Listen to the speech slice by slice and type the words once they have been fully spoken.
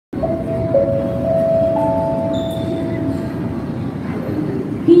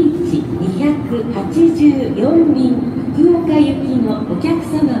284便福岡行きのお客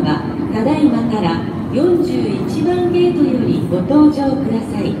様はただいまから41番ゲートよりご搭乗くだ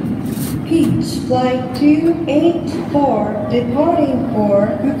さい。 Peach Flight 284 departing for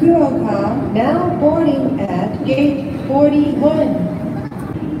Fukuoka, now boarding at Gate 41.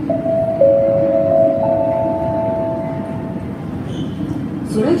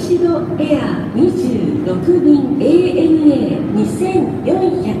 ソラシドエア26便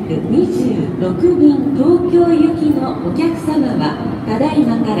ANA2426 便東京行きのお客様はただい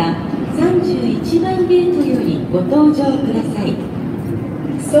まから31番ゲートよりご搭乗ください。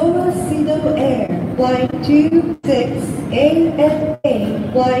 Sola Sido Air Flight 26 ANA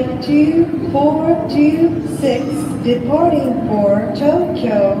Flight 2426 departing for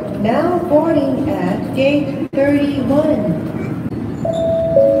Tokyo, now boarding at Gate 31.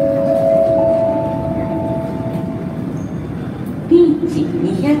 ピーチ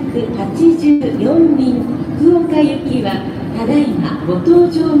284便福岡行きはただいまご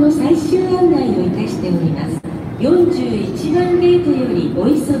搭乗の最終案内をいたしております。41番ゲートよりお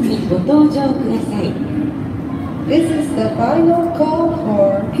急ぎご搭乗ください。 This is the final call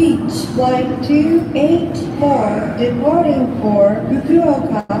for Peach Flight 284 departing for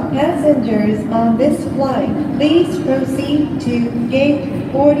Fukuoka. Passengers on this flight, please proceed to Gate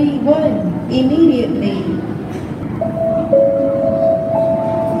 41 immediately.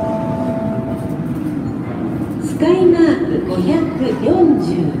 スカイマーク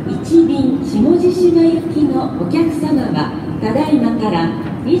541便下地島行きのお客様はただいまから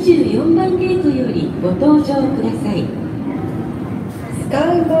24番ゲートよりご搭乗ください。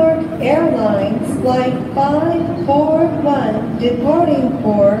 SkyRail Airlines Flight 541 departing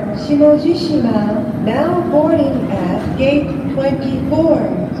for Shimojishima, now boarding at Gate 24.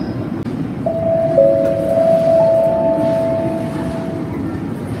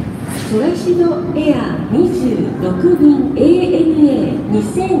 ソラシドエア26便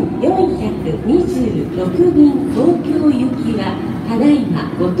ANA2426 便東京行きはただい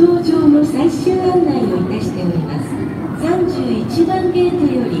まご搭乗の最終案内をいたしております。31番ゲート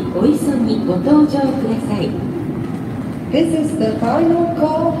よりお急ぎご搭乗ください。 This is the final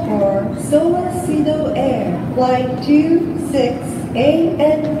call for Sola Sido Air Flight 26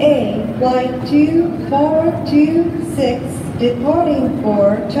 ANA Flight 2426 departing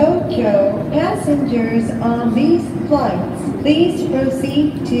for Tokyo. Passengers on these flights, please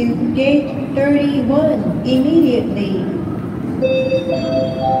proceed to Gate 31 immediately.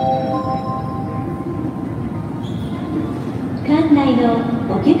 館内の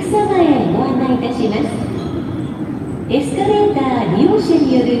お客様へご案内いたします。エスカレーター利用者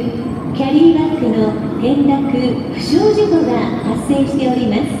によるキャリーバッグの転落・負傷事故が発生しており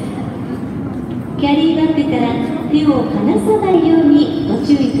ます。キャリーバッグから手を離さないようにご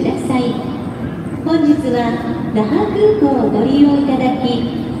注意ください。本日は那覇空港をご利用いただき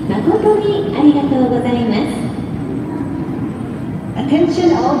誠にありがとうございます。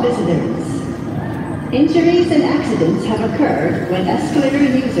 Attention all visitors. Injuries and accidents have occurred when escalator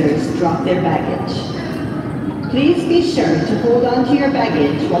users drop their baggage. Please be sure to hold on to your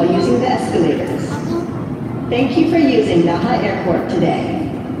baggage while using the escalators. Thank you for using Naha Airport today.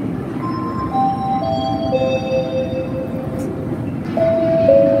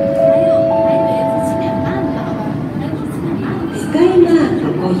 スカイマーク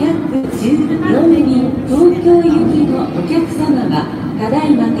514便東京行きのお客様はただ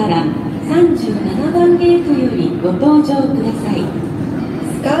いまから37番ゲートよりご搭乗ください。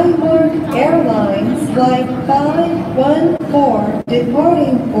 SkyRail Airlines Flight 514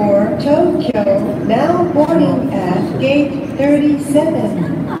 departing for Tokyo, now boarding at Gate 37.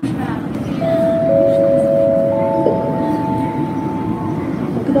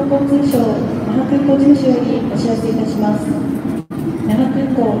 国土交通省那覇空港事務所よりお知らせいたします。那覇空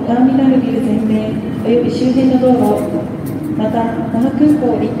港ターミナルビル前面および周辺の道路、また那覇空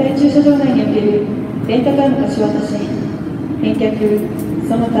港立体駐車場内におけるレンタカーの貸し渡し、返却、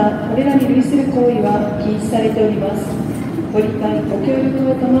その他これらに類する行為は禁止されております。ご理解ご協力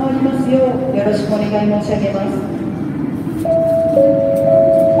を賜りますようよろしくお願い申し上げます。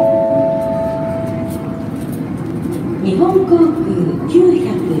日本航空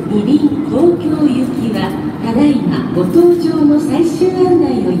902便東京行きはただいまご搭乗の最終案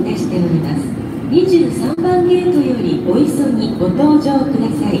内をいたしております。23番ゲートよりお急ぎご搭乗くだ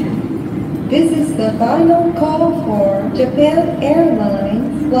さい。 This is the final call for Japan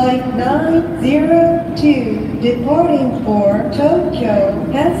Airlines Flight 902 departing for Tokyo.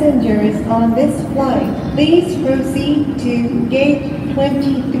 Passengers on this flight, please proceed to Gate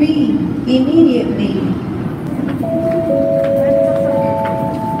 23 immediately.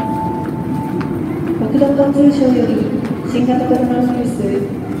 土交通省より新型コロナウイルス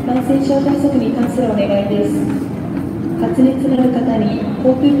感染症対策に関するお願いです。発熱のある方に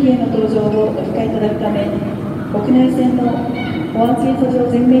航空機への搭乗をお控えいただくため、国内線の保安検査場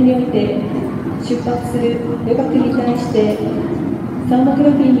全面において出発する旅客に対してサーモグ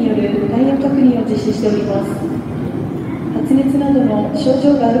ラフィーによる体温確認を実施しております。発熱などの症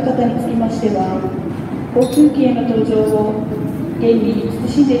状がある方につきましては、航空機への搭乗を厳備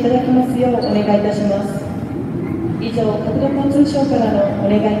慎んでいただきますようお願いいたします。以上、国土交通省からのお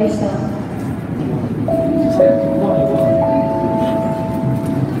願いでした。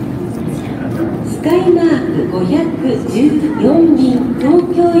スカイマーク514便東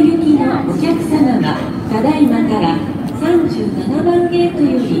京行きのお客様はただいまから37番ゲート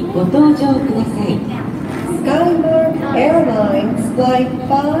よりご搭乗ください。SkyRail Airlines Flight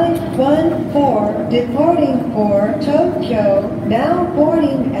 514 departing for Tokyo, now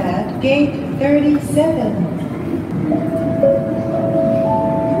boarding at Gate 37.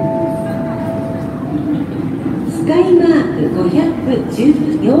 スカイマーク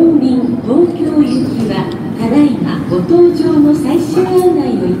514便東京行きはただいまご搭乗の最終案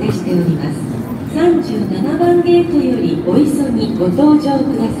内をいたしております。37番ゲートよりお急ぎご搭乗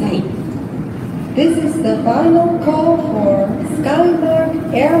ください。This is the final call for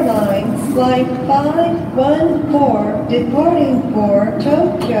SkyRail Airlines Flight 514 departing for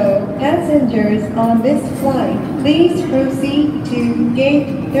Tokyo. Passengers on this flight, please proceed to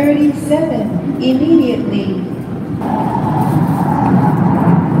Gate 37 immediately.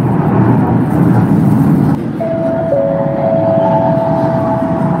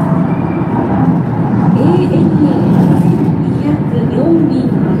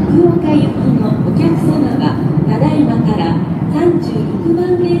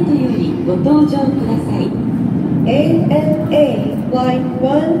 ANA Flight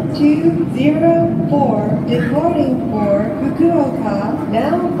 1204 departing for Fukuoka,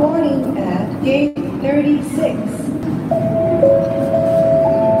 now boarding at Gate 36.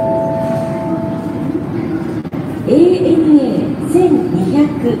 ANA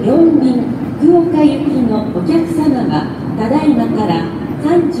 1204便福岡行きのお客様はただいまから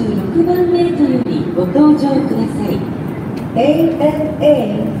36番ゲートよりご搭乗ください。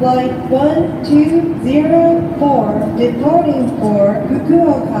ANA Flight 1204 departing for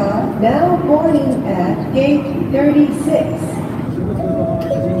Fukuoka, now boarding at Gate 36.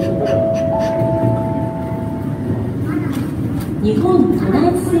 日本トラ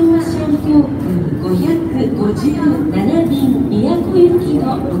ンスオーシャン航空557便宮古行き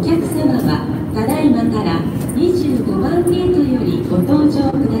のお客様はただいまから25番ゲートよりご搭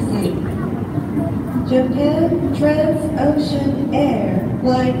乗ください。Japan Transocean Air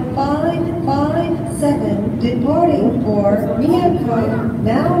Flight 557 departing for Miyako,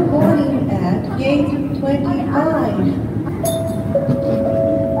 now boarding at Gate 25.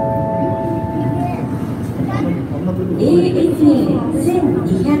 ANA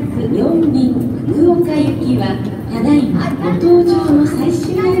 1204便福岡行きはただいまご搭乗の最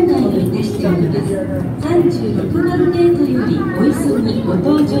終案内をいたしております。36番ゲートよりお急ぎご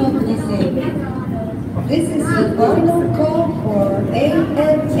搭乗ください。This is the final call for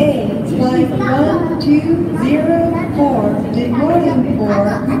ANA Flight 1204 departing for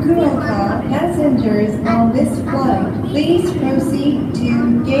Fukuoka. Passengers on this flight, please proceed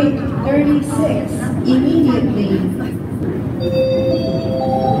to Gate 36 immediately.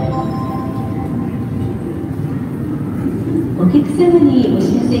 お客様にお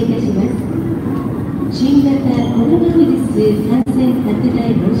知らせいたします。新型コロナウイルス感染拡大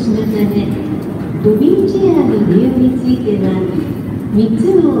防止のため、ロビーチェアの利用については、3つ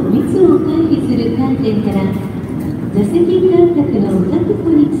の密を回避する観点から、座席間隔の確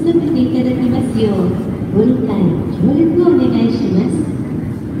保に努めていただきますよう、ご理解、協力をお願いします。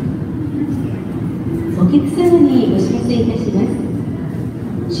お客様にお知らせいたします。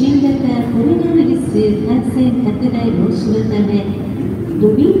新型コロナウイルス感染拡大防止のため、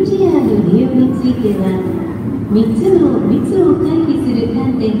ロビーチェアの利用については、3つの密を回避する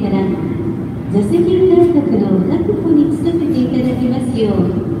観点から、座席間隔の確保に努めていただきますよ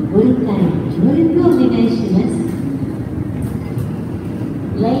う、ご理解、協力をお願いします。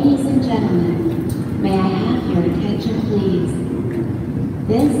Ladies and gentlemen, may I have your attention please?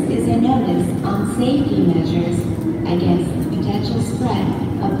 This is a notice on safety measures against the potential spread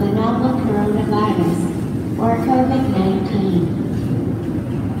of the novel coronavirus or COVID-19.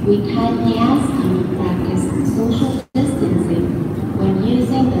 We kindly ask you to practice social distancing when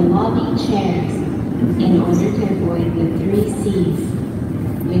using the lobby chairs in order to avoid the 3 C's,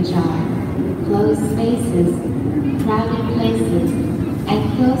 which are closed spaces, crowded places, and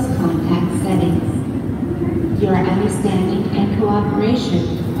close contact settings. Your understanding and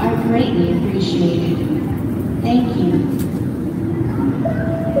cooperation are greatly appreciated. Thank you.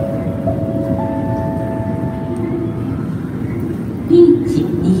 ピンチ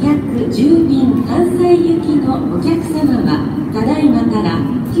210便関西行きのお客様はただいまから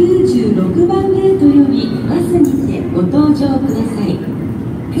96番ゲートよりバスにてご搭乗ください。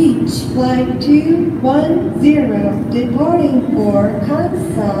 Peach Flight 210 departing for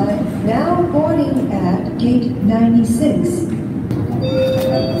Kansai, now boarding at Gate 96.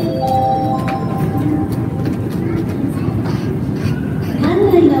 館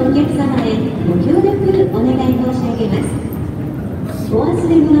内のお客様へご協力お願い申し上げます。お忘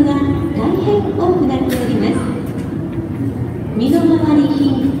れ物が大変多くなっております。身の回り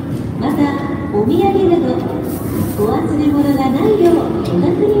品、またお土産などお忘れ物がないようご確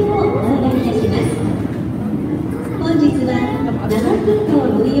認をお願いいたします。本日は那覇空港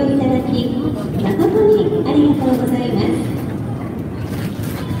をご利用いただき誠にありがとうございます。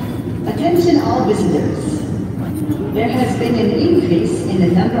 Attention all visitors. There has been an increase in the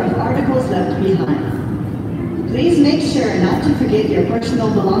number of articles left behind. Please make sure not to forget your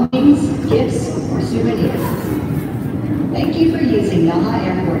personal belongings, gifts, or souvenirs. Thank you for using Naha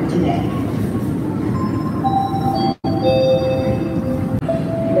Airport today.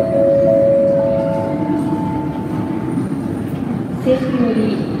 政府より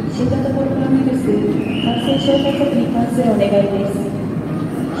新型コロナウイルス感染症対策に関するお願いです。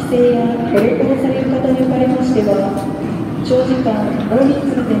帰省やご旅行される方におかれましては、長時間大人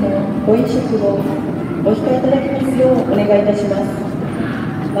数でのご飲食をお控えいただきますようお願いいたします。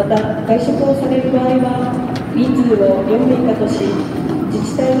また、外食をされる場合は、人数を4名以下とし、自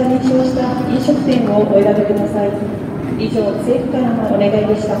治体が認証した飲食店をお選びください。以上、政府からのお願い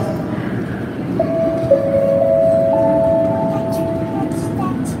でした。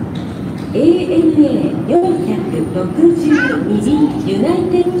ANA 462便ユナ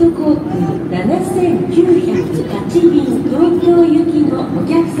イテッド航空7908便東京行きのお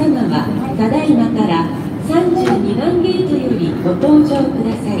客様はただいまから32番ゲートよりご搭乗く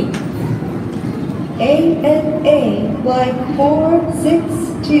ださい。 ANA Flight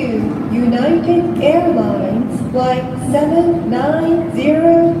 462 United Airlines Flight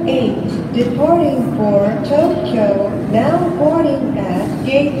 7908 departing for Tokyo, now boarding at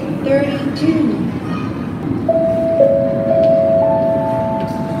Gate 32.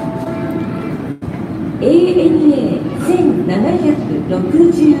 ANA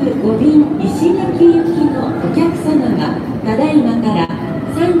 1765便石垣行きのお客様はただいまから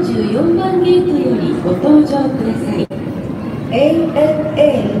34番ゲートよりご搭乗ください。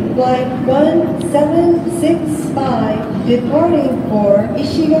 ANA Flight 1765 departing for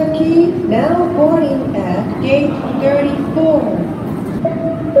Ishigaki, now boarding at Gate 34.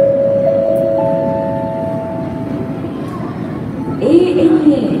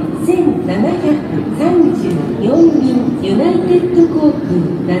 ANA 1734便ユナイテッド航空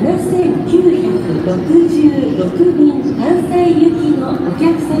7966便関西行きのお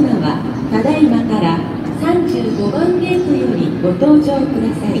客様はただいまから35番ゲートよりご搭乗くだ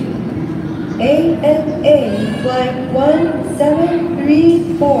さい。 ANA Flight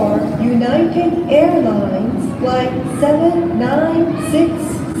 1734 United Airlines Flight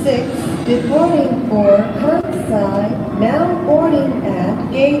 7966 departing for Kansai, now boarding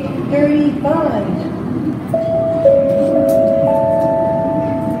at Gate 35.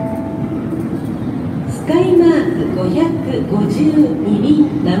 SkyMark 552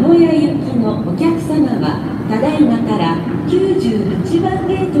便名古屋行きのお客様はただいまから98番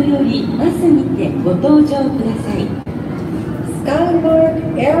ゲートよりバスにてご搭乗ください。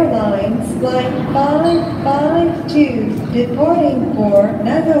 SkyMark Airlines Flight 552 departing for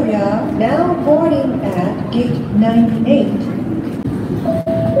Nagoya, now boarding at Gate 98.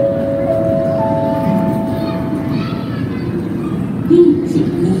 ピンチ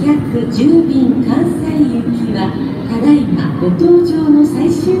210便関西行きはただいまご搭乗の最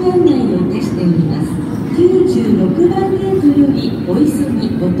終案内をいたしております。96番ゲートよりお急ぎ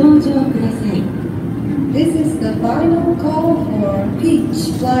ご搭乗ください。 This is the final call for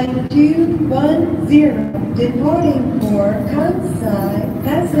Peach Flight 210 departing for Kansai.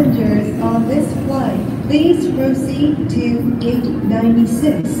 Passengers on this flight, please proceed to Gate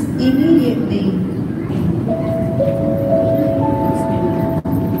 96 immediately.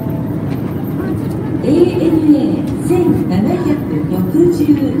 ANA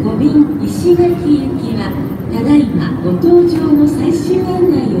 1765便石垣行きはただいまご搭乗の最終案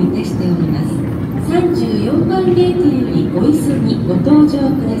内をいたしております。34番ゲートよりお急ぎご搭乗く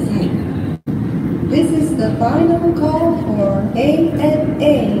ださい。 This is the the final call for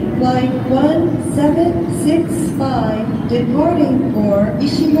ANA Flight 1765 departing for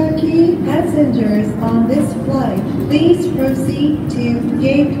Ishigaki. Passengers on this flight, please proceed to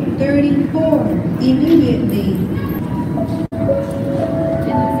Gate 34 immediately.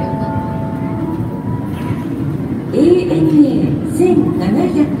 ANA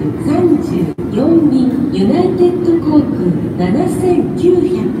 1734便ユナイテッド航空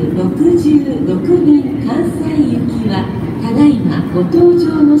7966便関西行きはただいまご搭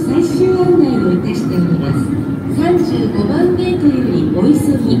乗の最終案内をいたしております。35番ゲートよりお急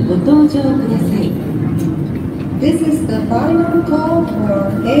ぎご搭乗ください。This is the final call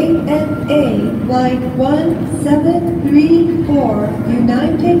for ANA Flight 1734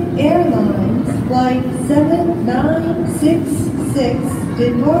 United Airlines Flight 7966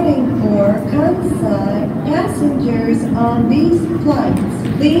 departing for Kansai. Passengers on these flights,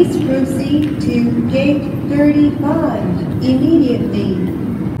 please proceed to Gate 35 immediately.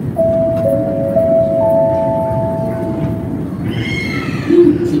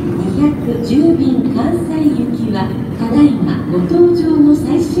 210便関西行きはただいまご搭乗の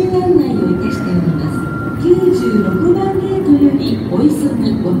最終案内をいたしております。96番ゲートよりお急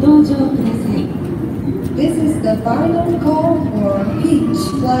ぎご搭乗ください。This is the final call for Peach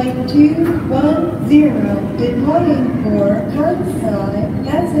Flight 210 departing for Kansai.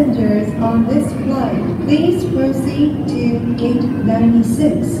 Passengers on this flight, please proceed to Gate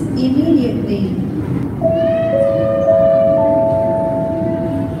 96 immediately.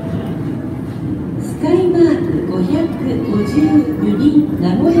 SkyMark 552便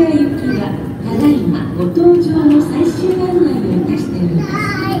名古屋行きはただいまご搭乗の最終案内をいたしております。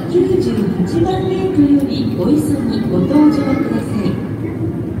98番ゲートよりお急ぎご搭乗ください。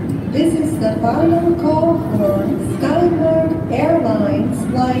This is the final call for SkyRail Airlines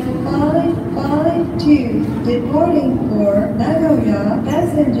Flight 552 departing for Nagoya.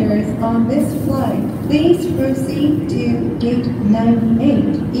 Passengers on this flight, please proceed to Gate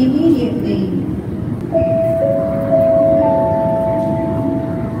 98 immediately.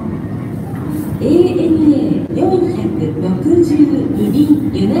 ANA 462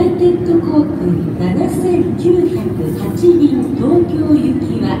便ユナイテッド航空7908便東京行き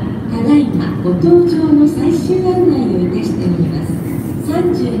はただいまご搭乗の最終案内をいたしております。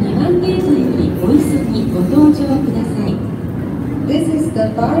32番ゲートよりお急ぎご搭乗ください。This is the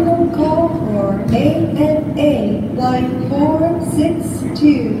final call for ANA Flight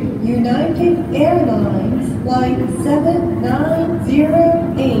 462 United Airlines Flight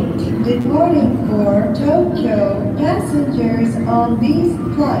 7908 departing for Tokyo. Passengers on these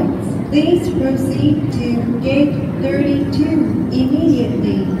flights, please proceed to Gate 32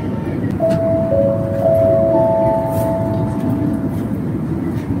 immediately.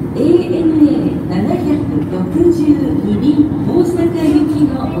 ANA 762便大阪行き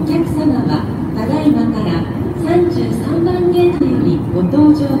のお客様はただいまから33番ゲートよりご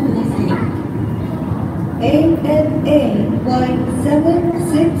搭乗ください。ANA Flight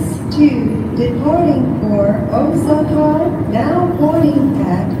 762 departing for Osaka, now boarding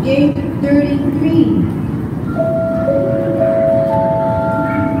at Gate 33.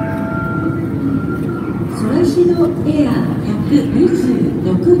 ソラシドエア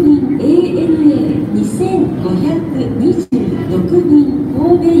126便 ANA 2526便神戸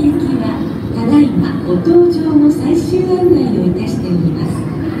行きはただいまご搭乗の最終案内をいたしております。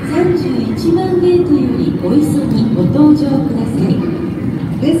31番ゲートよりお急ぎご搭乗ください。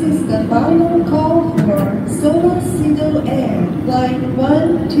This is the final call for Sola Air Flight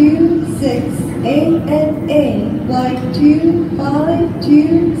 126 ANA Flight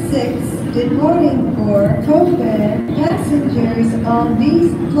 2526 departing for Kobe. Passengers on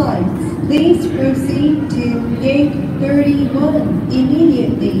these flights, please proceed to Gate 31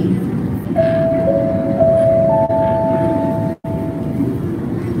 immediately.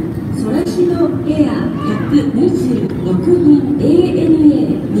エア126便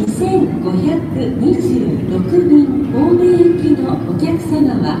ANA 2526便神戸行きのお客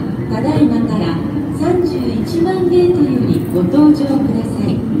様はただいまから31番ゲートよりご搭乗くださ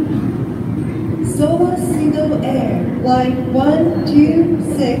い。Sola Air Flight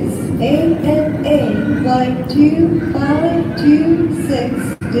 126 ANA Flight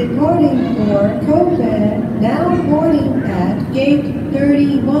 2526 departing for Kobe, now boarding at Gate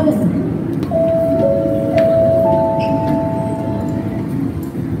 31.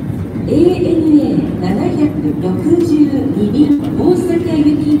 ANA 762便大阪行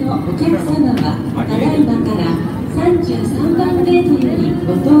きのお客様はただいまから33番ゲートより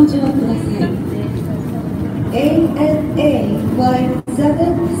ご搭乗ください。ANA Flight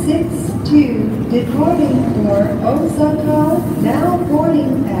 762 departing for Osaka, now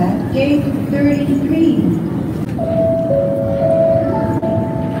boarding at gate 33.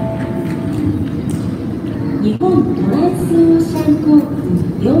 日本トランスオーシャン航空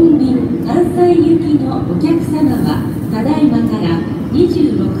4便関西行きのお客様はただいまから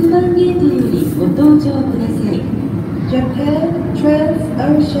26番ゲートよりご搭乗ください。 Japan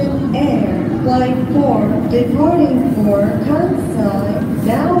Transocean Air Flight 4 departing for Kansai,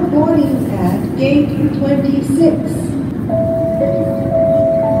 now boarding at gate 26.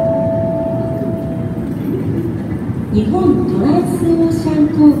 日本トランスオーシャン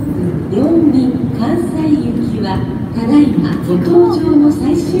航空4便関西行きはただいまご搭乗の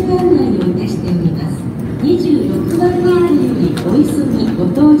最終案内をいたしております。26番ゲートよりお急ぎご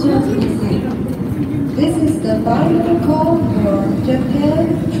搭乗ください。 This is the final call for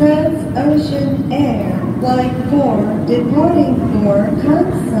Japan Transocean Air Flight 4 departing for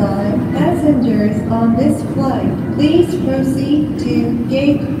Kansai. Passengers on this flight, please proceed to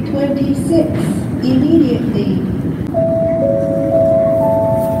gate 26 immediately.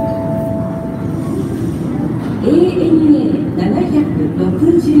 ANA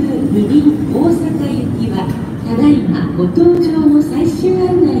 762便大阪行きはただいまご搭乗の最終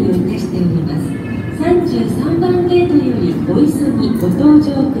案内をいたしております。33番ゲートよりお急ぎご搭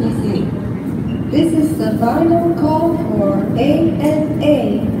乗ください。 This is the final call for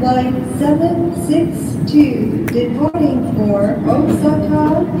ANA Flight 762 departing for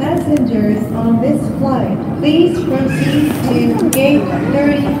Osaka. Passengers on this flight, please proceed to gate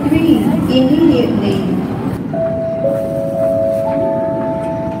 33 immediately.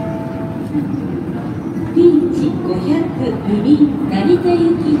 ピーチ502便成田行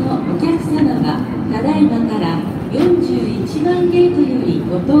きのお客様はただいまから41番ゲートより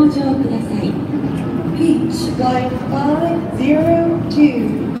ご搭乗ください。 Peach Flight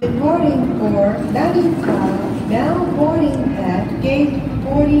 502 departing for Narita, now boarding at gate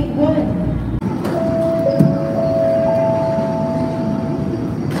 41.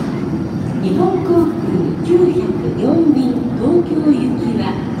 日本航空904便東京行き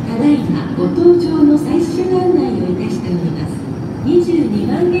はただいまご搭乗の最終案内をいたしております。22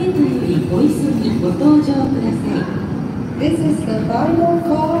番ゲートよりお急ぎご搭乗ください。 This is the final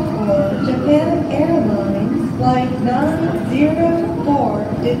call for Japan Airlines Flight 904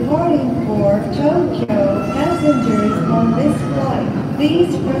 departing for Tokyo. Passengers on this flight,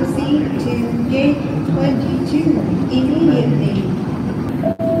 please proceed to gate 22 immediately.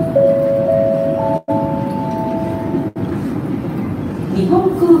 日本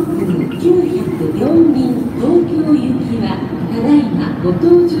航空904便東京行きはただいまご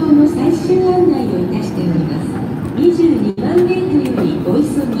搭乗の最終案内をいたしております。22番ゲートよりお急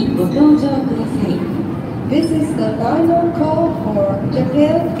ぎご搭乗ください。 This is the final call for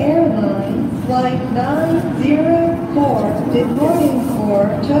Japan Airlines Flight 904 departing for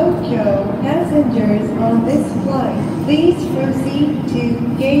Tokyo. Passengers on this flight, please proceed to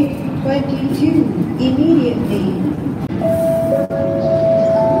gate 22 immediately.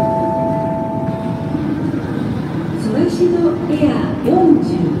 ソラシドエア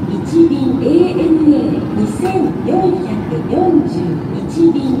41便 ANA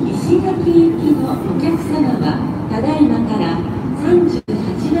 2441便石垣行きのお客様はただいまから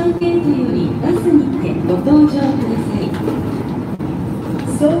38番ゲートよりバスにてご搭乗ください。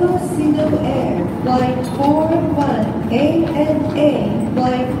 Sola Sido Air Flight 41 ANA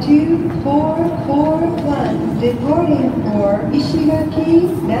Flight 2441 departing for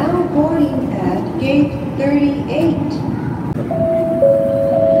Ishigaki, now boarding at gate 38.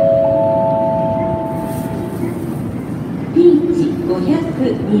 ピーチ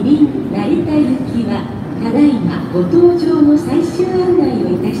502便成田行きはただいまご搭乗の最終案内を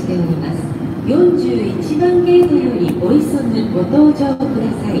いたしております。41番ゲートよりお急ぎご搭乗くだ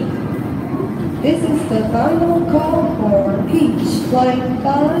さい。 This is the final call for Peach Flight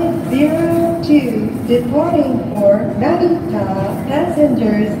 502 departing for Narita.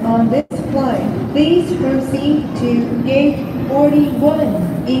 Passengers on this flight, please proceed to gate 41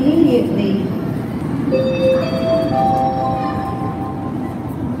 immediately.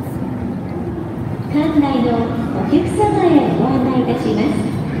 館内のお客様へご案内いたします。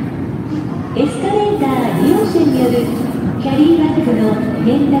エスカレーター利用者によるキャリーバッグの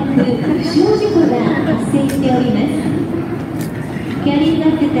転落・負傷事故が発生しております。キャリー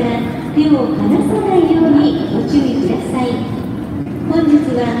バッグから手を離さないようにご注意ください。本日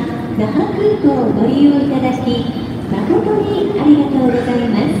は那覇空港をご利用いただき誠にありがとうござい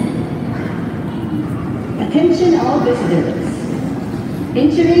ます。 Attention all visitors.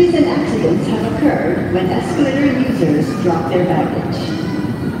 Injuries and accidents have occurred when escalator users drop their baggage.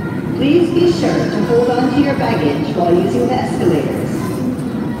 Please be sure to hold on to your baggage while using the escalators.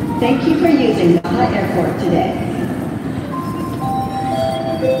 Thank you for using Naha Airport today.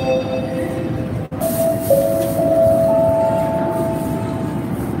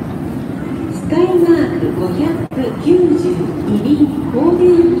 スカイマーク592便神戸行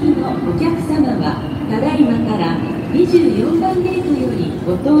きのお客様はただいまから24番ゲートより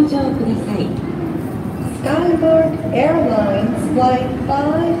ご搭乗ください。SkyRail Airlines Flight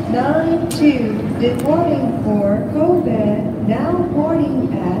 592 departing for Kobe, now boarding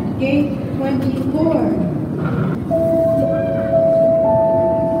at Gate 24.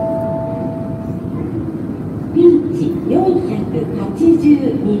 ピンチ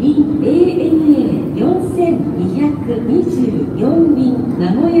482便 ANA4224 便名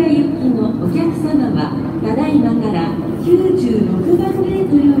古屋行きのお客様はただいまから96番ゲー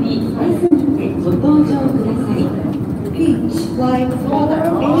トよりバスにてご搭乗ください。 Peach Flight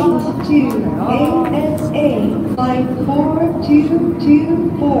 482 ANA Flight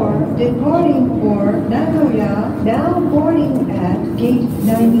 4224 departing for Nagoya, now boarding at Gate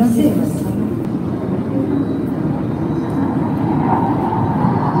 96.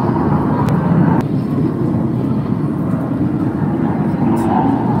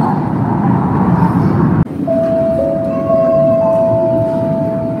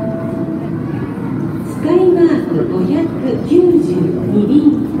 592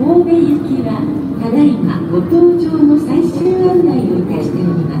便神戸行きはただいまご搭乗の最終案内をいたしており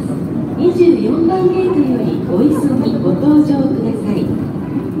ます。24番ゲートよりお急ぎご搭乗ください。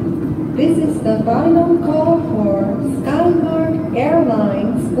 This is the final call for SkyRail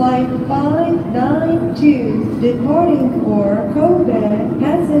Airlines Flight 592 departing for Kobe.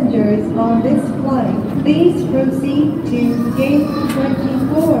 Passengers on this flight, please proceed to Gate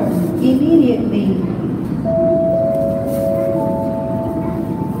 24 immediately.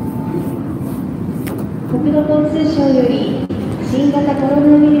 国土交通省より新型コロ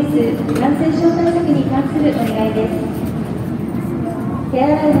ナウイルス感染症対策に関するお願いです。手洗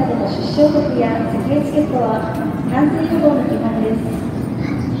いなどの出生国や設営チケットは感染予防の基本です。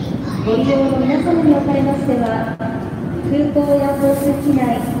ご利用の皆様におかれましては、空港や交通機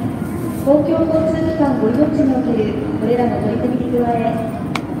内、公共交通機関ご利用地におけるこれらの取り組みに加え、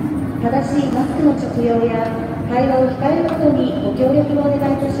正しいマスクの着用や会話を控えることにご協力をお願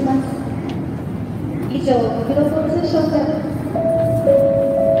いいたします。以上、国土交通省から。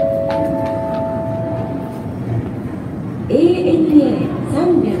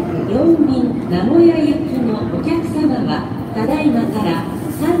ANA304 便名古屋行きのお客様はただいまから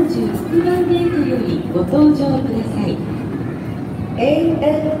36番ゲートよりご搭乗ください。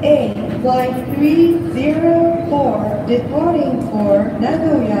 ANA Flight 304 departing for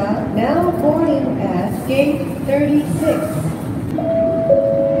Nagoya, now boarding at Gate 36.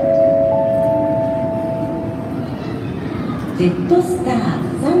 ジェットスター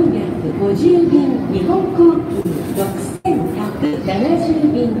350便日本航空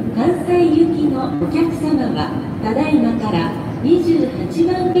6170便関西行きのお客様はただいまから28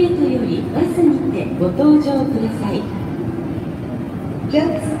番ゲートよりバスにてご搭乗ください。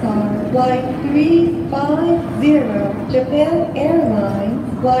 Jetstar Flight 350 Japan Airlines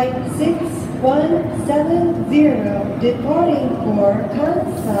Flight 6170 departing for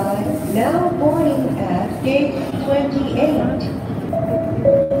Kansai, now boarding at Gate 28.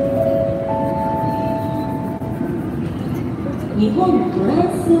 日本トラン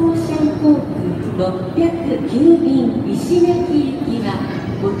スオーシャン航空609便石垣行きは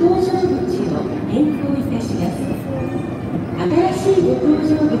ご搭乗口を変更いたします。新しいご搭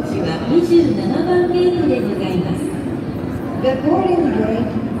乗口は27番ゲートでございます。 The boarding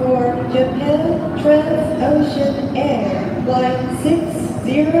gate for Japan Transocean Air Flight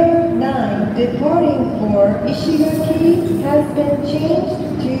 609 departing for Ishigaki has been changed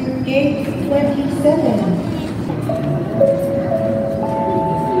to Gate 27.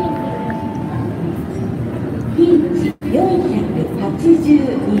 ピンチ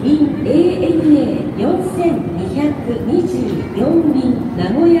482便 ANA4224 便名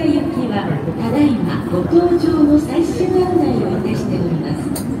古屋行きはただいまご搭乗の最終案内をいたしております。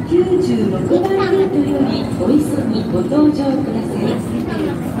96番ゲートよりお急ぎご搭乗ください。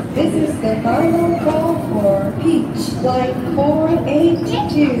 This is the final call for Peach Flight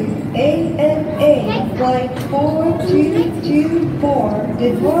 482 ANA Flight 4224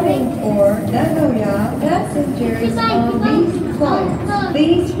 departing for Nagoya. Passengers on these flights,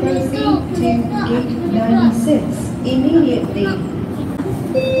 please proceed to Gate 96 immediately.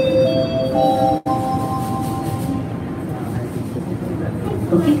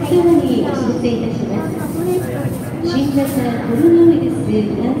 お客様にお知らせいたします。新型コロナウイルス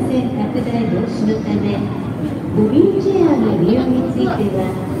感染対ため、ボビーチェアの利用については、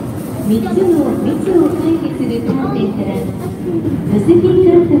3つの密を回避する観点から、座席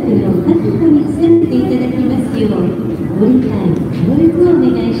間隔の確保に努めていただきますよう、ご理解、協力をお願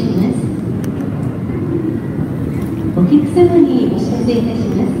いします。お客様にお知らせいたし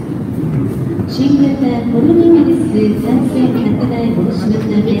ます。新型コロナウイルス感染拡大防止の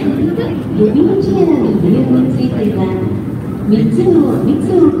ため、ボビーチェアの利用については、3つの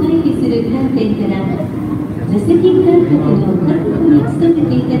密を回避する観点から、座席間隔の確保に努め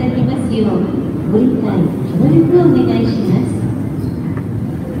ていただきますよう、ご理解、協力をお願いします。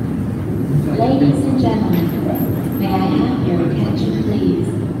Ladies and gentlemen, may I have your attention please?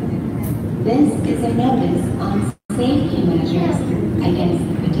 This is a notice on safety measures against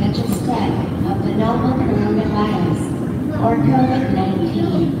the potential spread of the novel coronavirus, or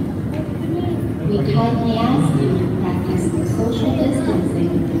COVID-19. We kindly ask you to practice social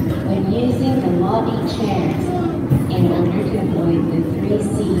distancing when using the lobby chairs in order to avoid the 3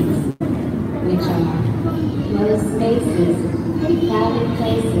 C's, which are closed spaces, crowded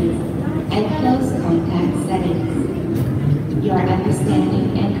places, and close contact settings. Your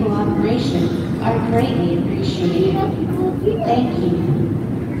understanding and cooperation are greatly appreciated. Thank you.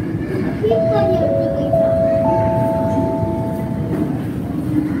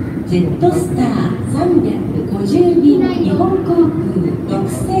 ジェットスター350便日本航空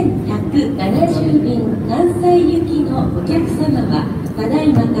6170便関西行きのお客様はただ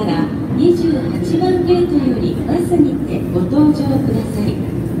いまから28番ゲートよりバスにてご搭乗ください。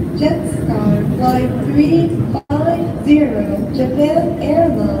 Jetstar Flight 350, Japan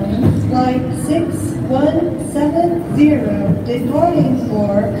Airlines Flight 6170, departing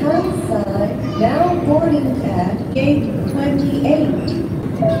for Kansai, now boarding at Gate 28.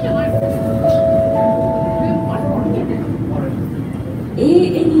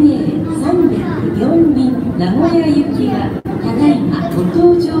 ANA 304便名古屋行きはただいまご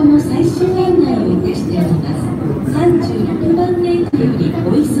搭乗の最終案内をいたしております。36番ゲートより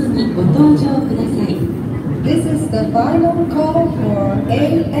お急ぎご搭乗ください。 This is the final call for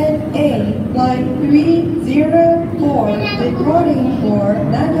ANA Flight 304, departing for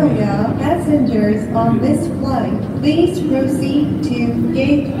Nagoya. Passengers on this flight, please proceed to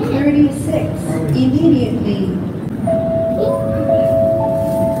Gate 36 immediately.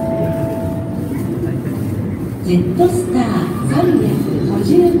 ジェットスター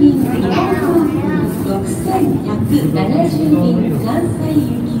350便日本航空6170便関西行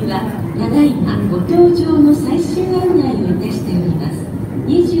きはただいまご搭乗の最終案内をいたしております。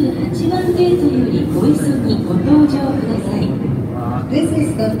28番ゲートよりお急ぎご搭乗ください。 This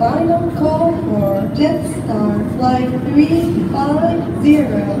is the final call for Jetstar Flight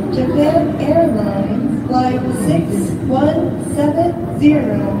 350, Japan Airlines Flight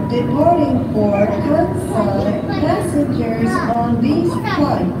 6170, departing for Kansai. Passengers on these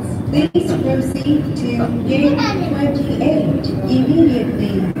flights, please proceed to Gate 28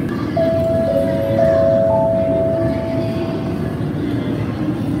 immediately.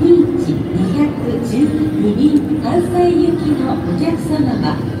 212便関西行きのお客様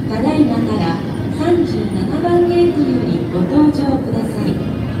はただいまから37番ゲートよりご搭乗ください。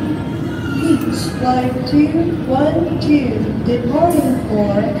 Beach Flight 212, departing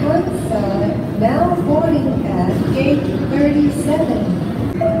for Kansai, now boarding at Gate 37.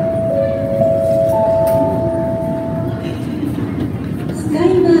 スカイ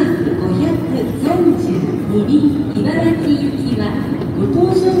マーク532便茨城行きはご搭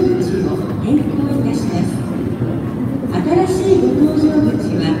乗口を変更いたします。新しいご搭乗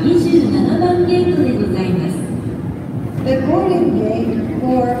口は27番ゲートでございます。 The boarding gate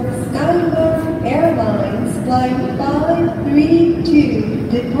for SkyRail Airlines Flight 532,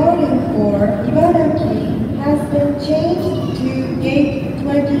 departing for Ibaraki, has been changed to Gate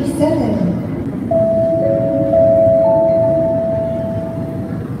 27.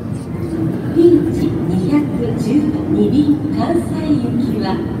 212便関西行き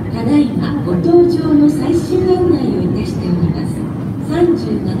はただいまご搭乗の最終案内をいたしております。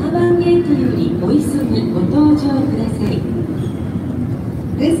37番ゲートよりお急ぎご搭乗ください。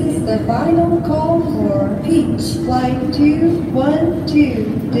 This is the final call for Peach Flight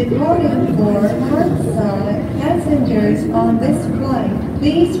 212, departing for Kansai. Passengers on this flight,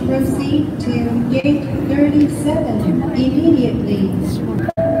 please proceed to Gate 37 immediately.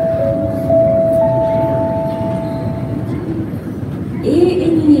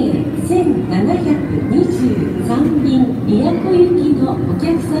 ANA 1723便宮古行きのお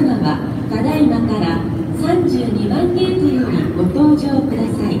客様はただいまから32番ゲートよりご搭乗くだ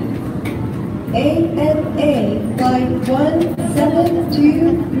さい。 ANA Flight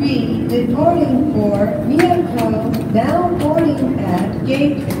 1723, departing for Miyako, now boarding at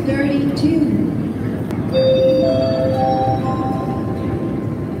gate 32.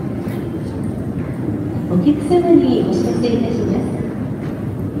 お客様にお知らせいたしま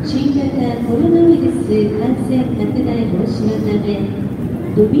す。新型コロナウイルス感染拡大防止のため、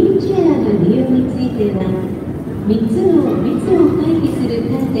ロビーチェアの利用については、3つの密を回避す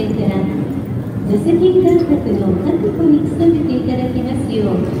る観点から、座席間隔の確保に努めていただきます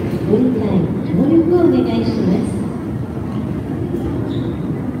よう、ご理解、協力をお願いします。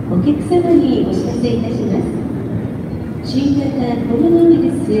お客様にお知らせいたします。新型コロナウイル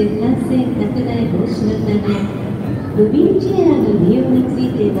ス感染拡大防止のため、ロビーチェアの利用につ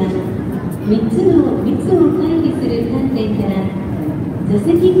いては、3つの密を回避する観点から、座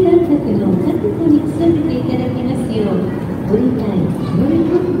席間隔の確保に努めていただきますよう、ご理解、協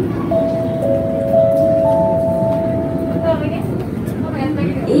力を。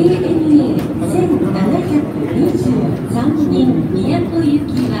ANA 1723便宮古行き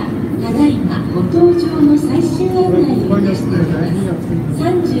はただいまご搭乗の最終案内をいたしております。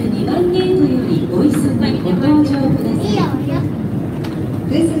32番ゲートよりお急ぎご搭乗ください。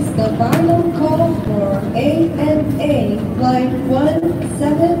This is the final call for ANA Flight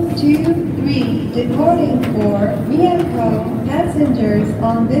 1723 departing for Miyako. Passengers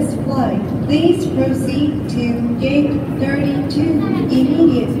on this flight, please proceed to gate 32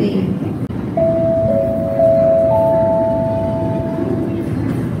 immediately.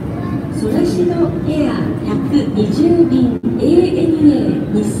 ソラシドエア120便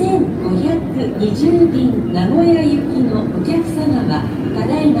ANA 2520便名古屋行きのお客様はた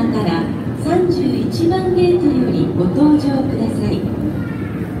だいまから31番ゲートよりご搭乗ください。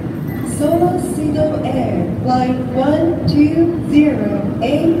Sola Sido Air Flight 120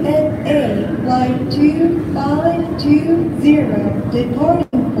 ANA Flight 2520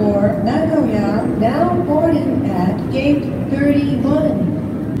 departing for Nagoya, now boarding at gate 31.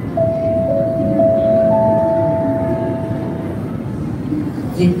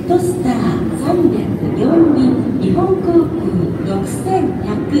 ジェットスター304便日本航空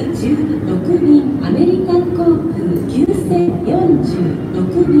6116便アメリカン航空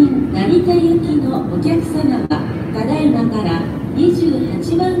9046便成田行きのお客様はただいまから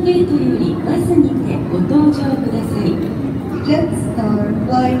28番ゲートよりバスにてご搭乗ください。 Jetstar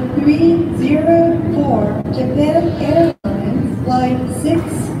Flight 304 Japan Airlines Flight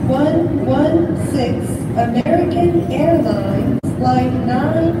 6116 American Airlines Flight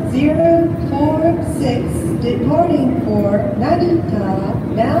 9046 departing for Narita,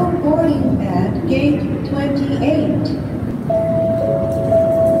 now boarding at gate 28.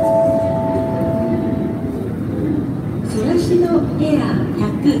 ソラシドエア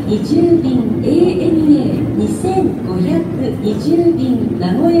120便 ANA 2520便名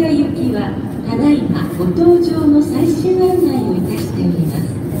古屋行きはただいまご搭乗の最終案内をいたしております。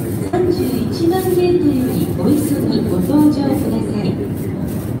31番ゲートよりお急ぎご搭乗ください。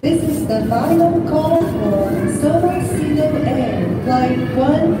 This is the final call for Sola Sido Air Flight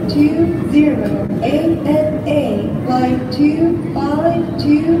 120 ANA Flight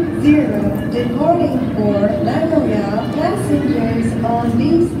 2520 departing for Nagoya. Passengers on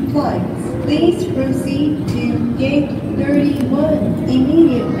these flights, please proceed to gate 31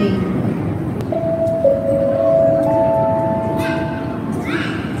 immediately.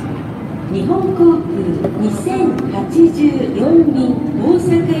 日本航空2084便大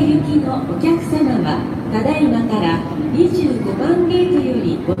阪行きのお客様はただいまから25番ゲートよ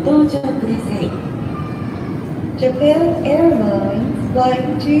りご搭乗ください。 Japan Airlines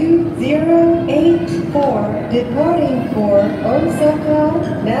Flight 2084 departing for Osaka,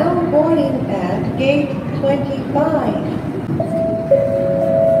 now boarding at gate 25.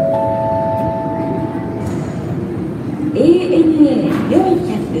 ANA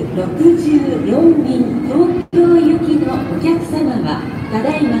 464便東京行きのお客様はた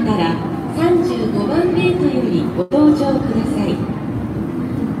だいまから35番ゲートよりご搭乗ください。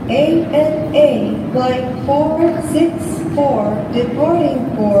 ANA Flight 464 departing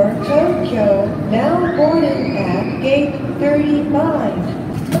for Tokyo, now boarding at gate 35.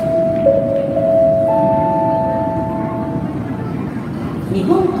 日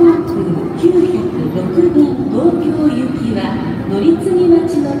本航空906便東京行きは乗り継ぎ待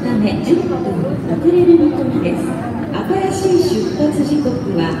ちのため10分遅れる見込みです。新しい出発時刻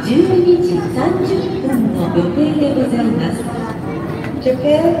は12時30分の予定でございます。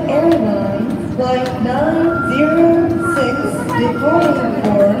 Japan Airlines Flight 906 departing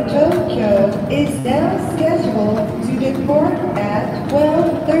for Tokyo is now scheduled to depart at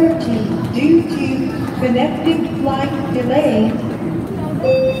 12:30 due to connecting flight delay.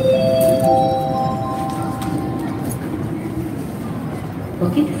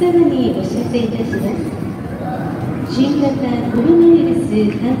 お客様にお知らせいたします。新型コロナウイルス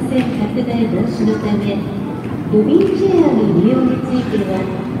感染拡大防止のため、ロビーチェアの利用については、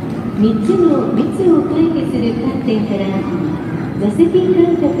3つの密を回避する観点から、座席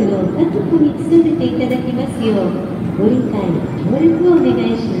間隔の確保に努めていただきますよう、ご理解、協力をお願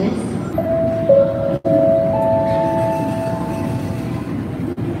いします。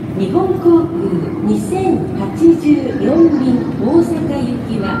日本航空2084便大阪行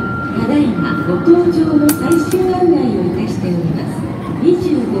きはただいまご搭乗の最終案内をいたしております。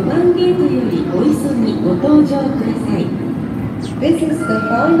25番ゲートよりお急ぎご搭乗ください。 This is the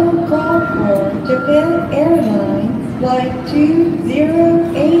final call for Japan Airlines Flight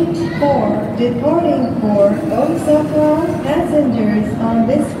 2084 departing for Osaka. Passengers on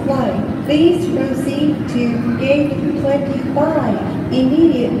this flight, please proceed to gate 25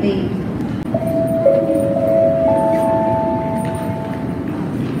 immediately.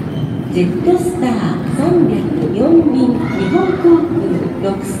 ジェットスター304便日本航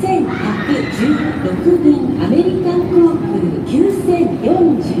空6116便アメリカン航空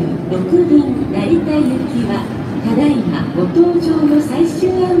9046便成田行きはただいまご搭乗の最終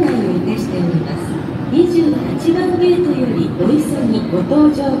案内をいたしております。28番ゲートよりお急ぎご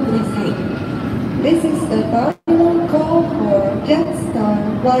搭乗ください。 This is the final call for Jetstar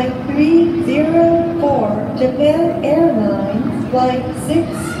Flight 304 Japan Airlines Flight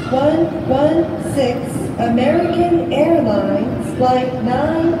 6116 American Airlines Flight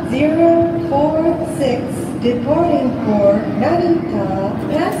 9046 departing for Narita.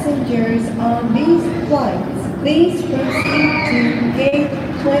 Passengers on these flights, please proceed to gate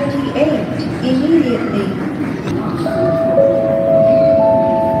 28 immediately.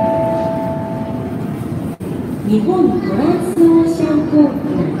 日本トランスオーシャン航空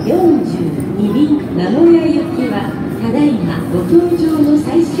42便名古屋行きはただいまご搭乗の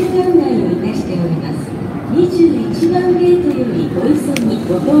最終案内をいたしております。21番ゲートよりお急ぎ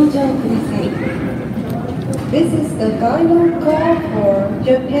ご搭乗ください。 This is the final call for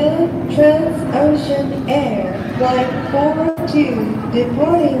Japan Transocean Air Flight 42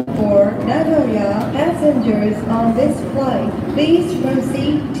 departing for Nagoya. Passengers on this flight, please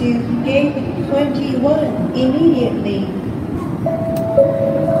proceed to gate 21 immediately.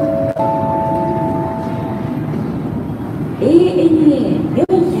 ANA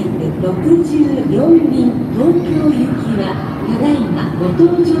 464便東京行きはただいまご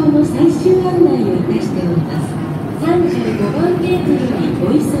搭乗の最終案内をいたしております。35番ゲートよりお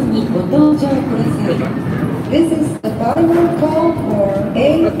急ぎご搭乗ください。 This is the final call for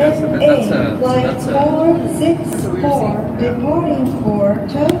ANA Flight 464 departing for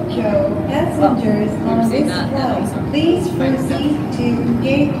Tokyo. Passengers on this flight, please proceed to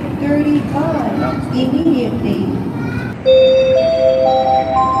gate 35 immediately.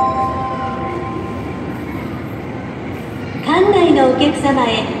 館内のお客様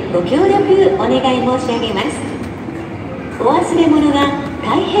へご協力お願い申し上げます。お忘れ物が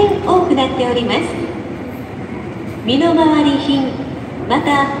大変多くなっております。身の回り品、ま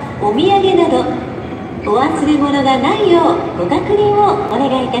たお土産などお忘れ物がないようご確認をお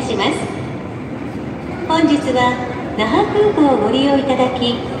願いいたします。本日は那覇空港をご利用いただ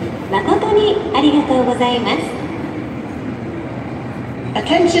き誠にありがとうございます。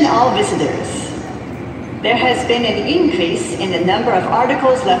 Attention all visitors. There has been an increase in the number of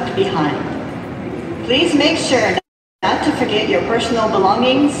articles left behind. Please make sure not to forget your personal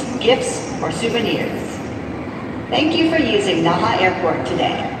belongings, gifts, or souvenirs. Thank you for using Naha Airport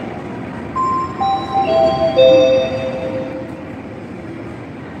today.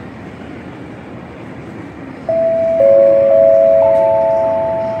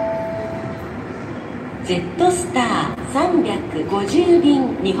ジェットスター350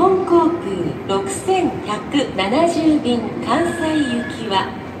便日本航空6170便関西行きは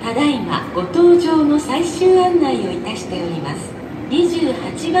ただいまご搭乗の最終案内をいたしております。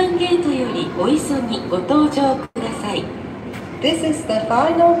28番ゲートよりお急ぎご搭乗ください。 This is the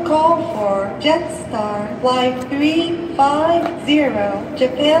final call for Jetstar Flight 350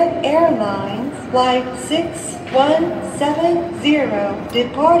 Japan Airlines Flight 6170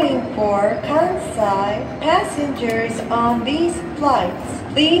 departing for Kansai. Passengers on these flights,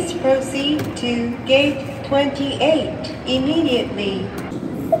 please proceed to gate 28 immediately.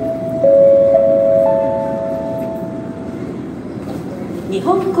 日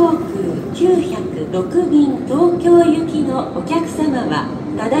本航空906便東京行きのお客様は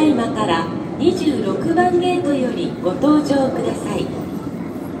ただいまから26番ゲートよりご搭乗ください。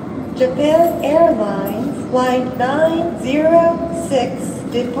 Japan Airlines Flight 906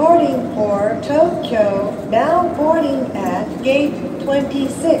 departing for Tokyo, now boarding at gate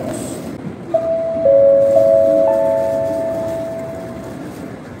 26.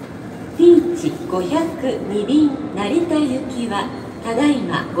 ピーチ502便成田行きはただい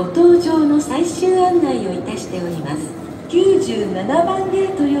まご搭乗の最終案内をいたしております。97番ゲ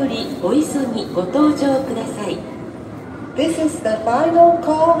ートよりお急ぎご搭乗ください。This is the final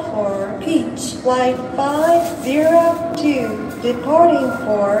call for Peach Flight 502, departing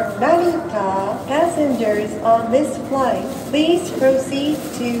for Narita. Passengers on this flight, please proceed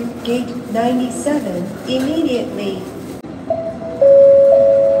to gate 97 immediately.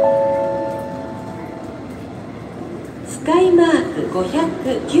 スカイマーク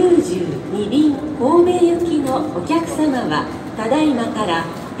592便神戸行きのお客様はただいまから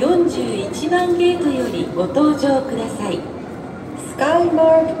41番ゲートよりご搭乗ください。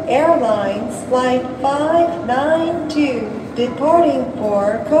SkyMark Airlines Flight 592, departing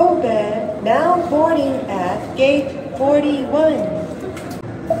for Kobe, now boarding at gate 41.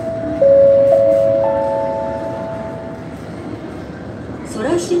 ソ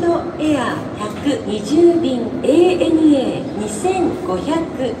ラシドエア120便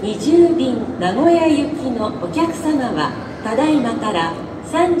ANA2520 便名古屋行きのお客様はただいまから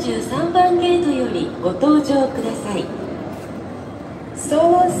33番ゲートよりご搭乗ください。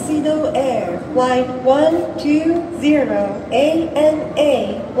Sola Sido Air Flight 120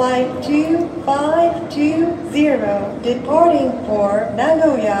 ANA Flight 2520, departing for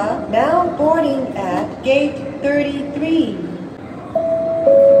Nagoya, now boarding at gate 33.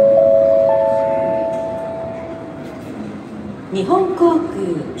 日本航空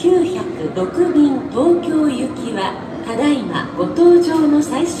906便東京行きはただいまご搭乗の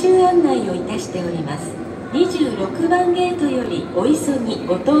最終案内をいたしております。26番ゲートよりお急ぎ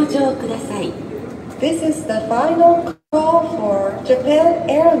ご搭乗ください。This is the final call for Japan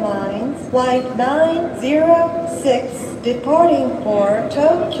Airlines Flight 906, departing for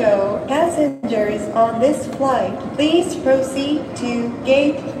Tokyo. Passengers on this flight, please proceed to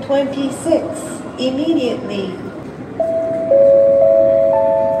gate 26 immediately.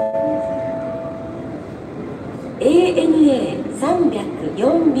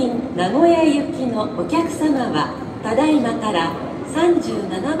 ANA304 便名古屋行きのお客様はただいまから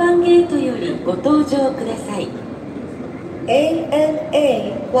37番ゲートよりご搭乗ください。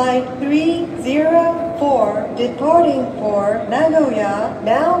ANA Flight 304, departing for Nagoya,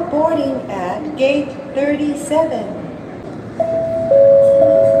 now boarding at gate 37.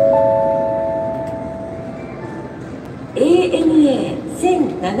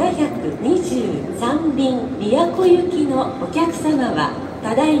 ANA1723 便宮古行きのお客様は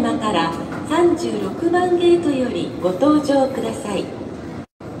ただいまから36番ゲートよりご搭乗ください。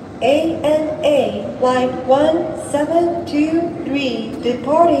ANA Flight 1723,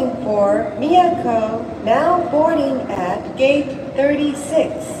 departing for Miyako, now boarding at gate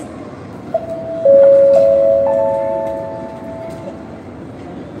 36.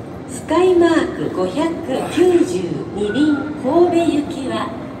 スカイマーク592便神戸行きは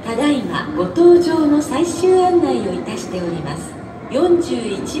ただいまご搭乗の最終案内をいたしております。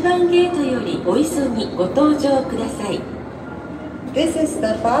41番ゲートよりお急ぎご搭乗ください。This is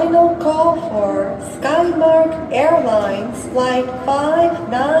the final call for SkyMark Airlines Flight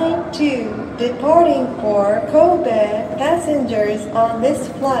 592, departing for Kobe. Passengers on this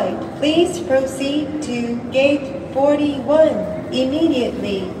flight, please proceed to gate 41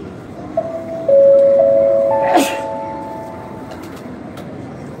 immediately.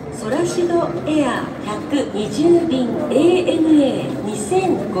 ソラシドエア120便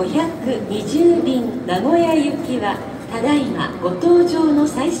ANA2520 便名古屋行きはただいまご搭乗の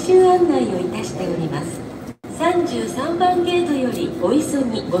最終案内をいたしております。33番ゲートよりお急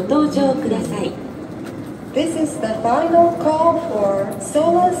ぎご搭乗ください。This is the final call for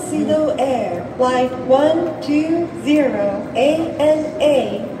Sola Sido Air Flight 120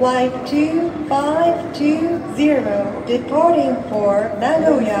 ANA Flight 2520, departing for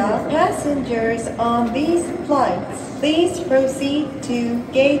Nagoya. Passengers on these flights, please proceed to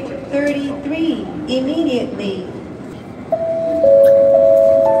gate 33 immediately.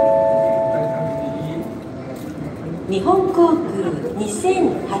 日本航空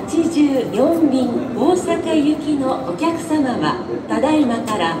2084便大阪行きのお客様はただいま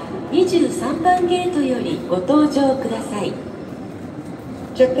から23番ゲートよりご搭乗ください。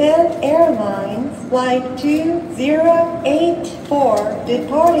Japan Airlines Flight 2084,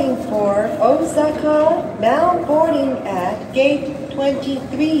 departing for Osaka, now boarding at gate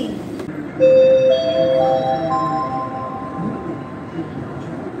 23.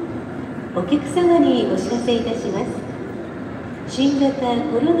 お客様にお知らせいたします。新型コ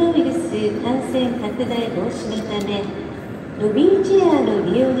ロナウイルス感染拡大防止のため、ロビーチェアの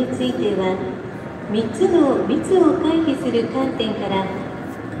利用については、3つの密を回避する観点から、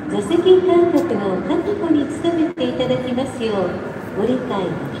座席間隔の確保に努めていただきますよう、ご理解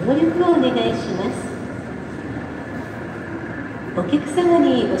ご協力をお願いします。お客様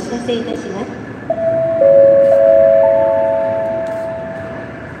にお知らせいたします。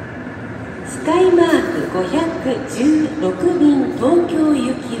スカイマーク516便東京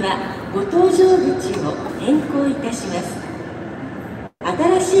行きはご搭乗口を変更いたします。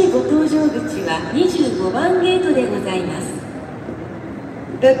新しいご搭乗口は25番ゲートでございます。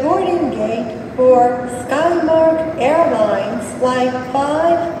 The boarding gate for SkyMark Airlines Flight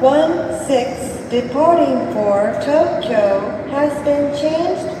 516 departing for Tokyo has been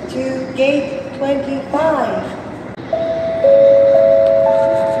changed to Gate 25.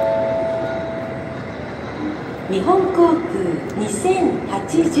 日本航空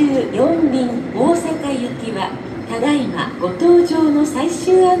2084便大阪行きはただいまご搭乗の最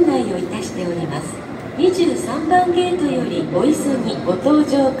終案内をいたしております。23番ゲートよりお急ぎご搭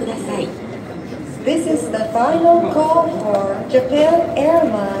乗ください。 This is the final call for Japan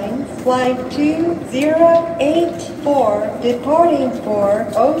Airlines Flight 2084 departing for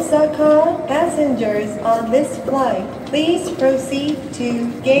Osaka. Passengers on this flight, please proceed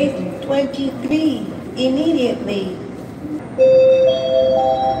to Gate 23 immediately.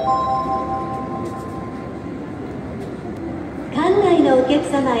 館内のお客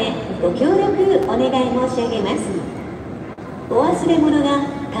様へご協力お願い申し上げます。お忘れ物が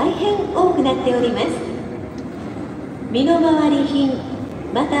大変多くなっております。身の回り品、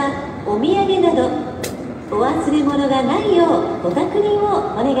またお土産などお忘れ物がないようご確認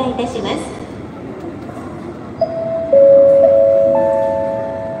をお願いいたします。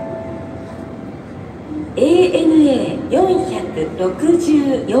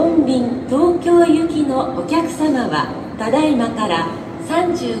ANA464 便東京行きのお客様はただいまから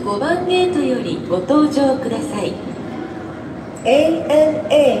35番ゲートよりご搭乗ください。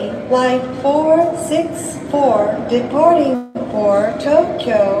 ANA Flight 464 departing for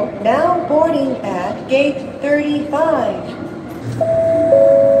Tokyo, now boarding at Gate 35.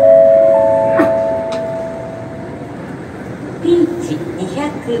 ピーチ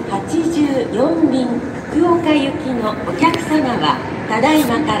284便福岡行きのお客様はただい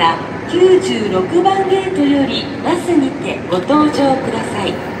まから96番ゲートよりバスにてご搭乗くださ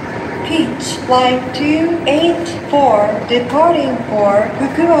い。 Peach Flight 284 departing for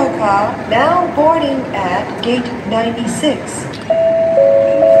Fukuoka, now boarding at Gate 96.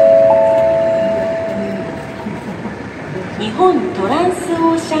 日本トランスオ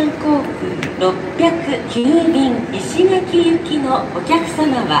ーシャン航空609便石垣行きのお客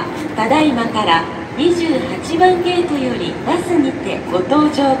様はただいまから28番ゲートよりバスにてご搭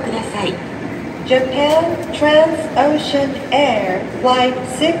乗ください。 Japan Transocean Air Flight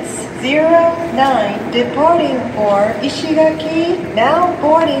 609 departing for Ishigaki, now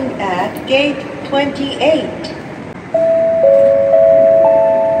boarding at Gate 28.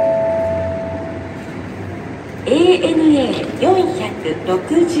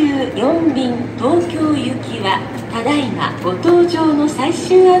 ANA464 便東京行きはただいまご搭乗の最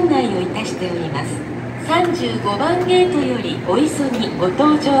終案内をいたしております。35番ゲートよりお急ぎご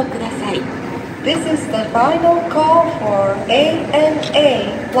搭乗ください。 This is the final call for ANA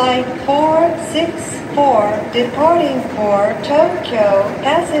Flight 464 departing for Tokyo.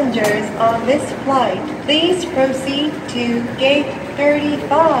 Passengers on this flight, please proceed to Gate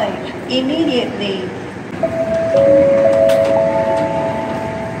 35 immediately.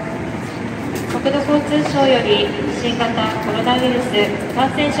 国土交通省より新型コロナウイルス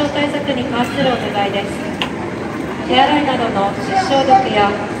感染症対策に関するお願いです。手洗いなどの手指消毒や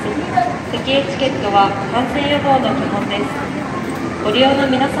咳エチケットは感染予防の基本です。ご利用の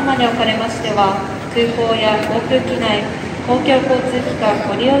皆様におかれましては、空港や航空機内、公共交通機関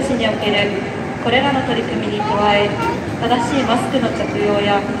ご利用時におけるこれらの取り組みに加え、正しいマスクの着用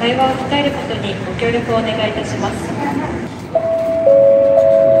や会話を控えることにご協力をお願いいたします。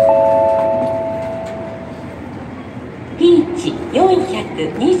ピーチ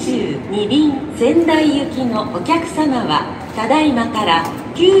422便仙台行きのお客様はただいまから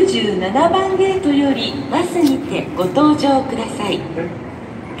97番ゲートよりバスにてご搭乗ください。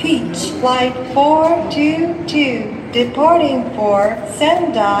 Peach Flight 422 departing for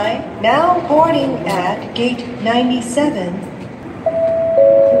Sendai, now boarding at Gate 97.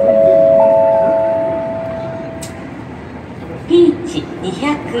 ピーチ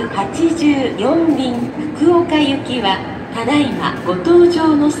284便福岡行きはただいまご搭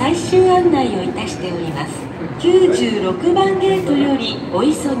乗の最終案内をいたしております。96番ゲートよりお急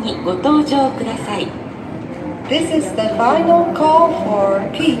ぎご搭乗ください。This is the final call for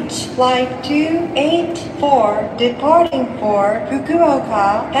Peach Flight 284 departing for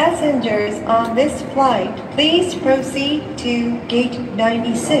Fukuoka. Passengers on this flight, please proceed to gate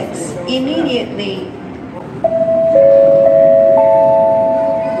 96 immediately.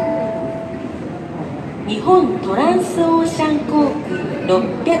 日本トランスオーシャン航空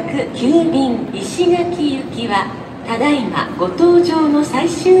609便石垣行きはただいまご搭乗の最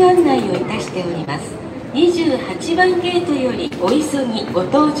終案内をいたしております。28番ゲートよりお急ぎご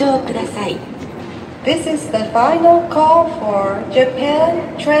搭乗ください。This is the final call for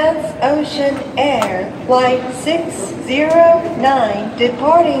Japan Transocean Air Flight 609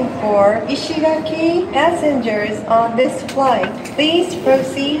 departing for Ishigaki. Passengers on this flight, please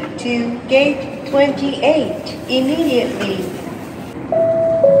proceed to gate 28 immediately.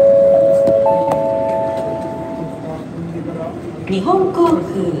 日本航空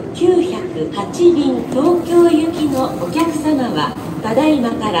908便東京行きのお客様はただいま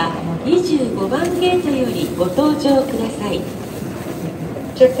から25番ゲートよりご搭乗ください。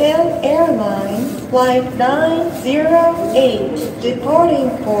Japan Airlines Flight 908 departing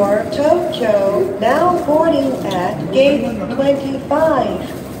for Tokyo, now boarding at gate 25.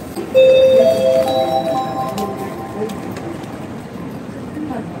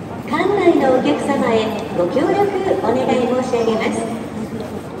 館内のお客様へご協力お願い申し上げます。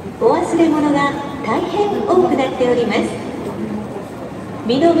お忘れ物が大変多くなっております。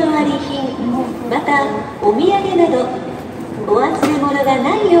身の回り品、またお土産などお忘れ物が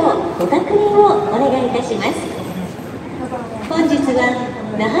ないようご確認をお願いいたします。本日は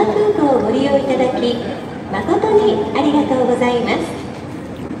那覇空港をご利用いただき誠にありがとうございます。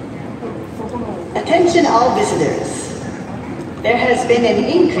 Attention all visitors. There has been an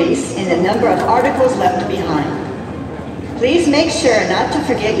increase in the number of articles left behind. Please make sure not to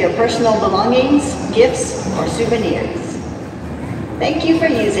forget your personal belongings, gifts, or souvenirs. Thank you for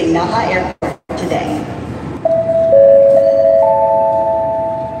using Naha Airport today.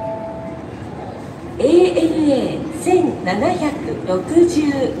 ANA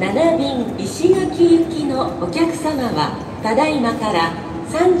 1767便石垣行きのお客様はただいまから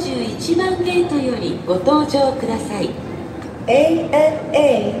31番ゲートよりご搭乗ください。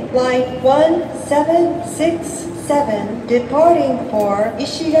ANA Flight 1767 departing for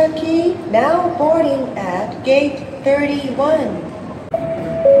Ishigaki, now boarding at gate 31.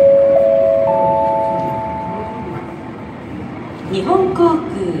 日本航空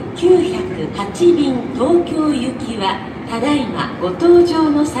908便東京行きはただいまご搭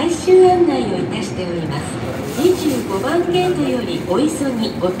乗の最終案内をいたしております。25番ゲートよりお急ぎ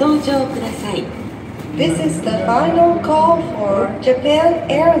ご搭乗ください。This is the final call for Japan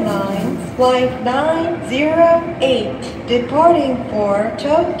Airlines Flight 908 departing for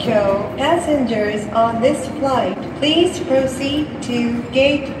Tokyo. Passengers on this flight, please proceed to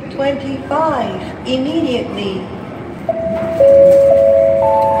gate 25 immediately.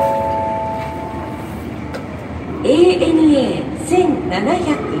 ANA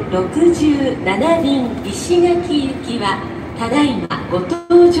 1767便石垣行きはただいまご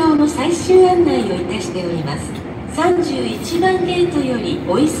搭乗の最終案内をいたしております。31番ゲートより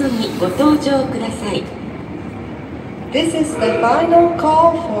お急ぎご搭乗ください。This is the final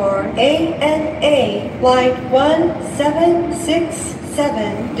call for ANA Flight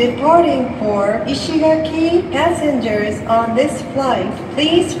 1767 departing for Ishigaki. Passengers on this flight,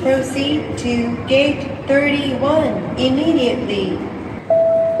 please proceed to gate 31 immediately.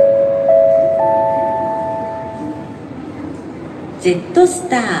ジェットス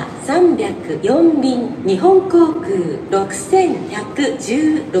ター304便日本航空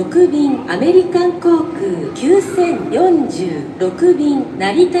6116便アメリカン航空9046便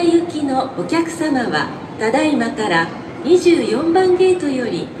成田行きのお客様はただいまから24番ゲートよ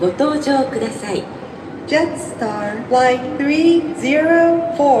りご搭乗ください。Jetstar Flight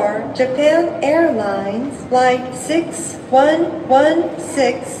 304 Japan Airlines Flight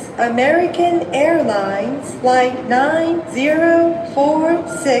 6116 American Airlines Flight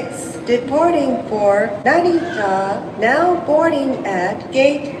 9046 departing for Narita, now boarding at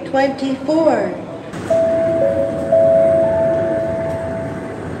gate 24.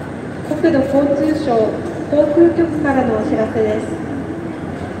 国土交通省航空局からのお知らせです。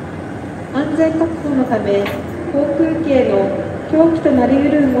安全確保のため、航空機への凶器となり得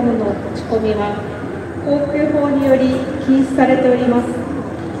るものの持ち込みは航空法により禁止されております。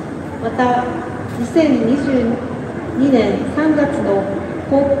また、2022年3月の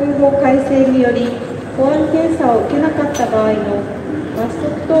航空法改正により保安検査を受けなかった場合の罰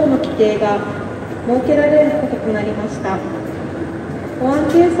則等の規定が設けられることとなりました。保安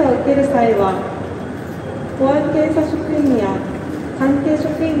検査を受ける際は、保安検査職員や関係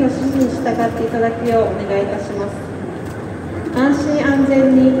職員の指示に従っていただくようお願いいたします。安心安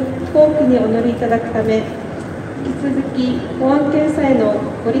全に飛行機にお乗りいただくため、引き続き保安検査への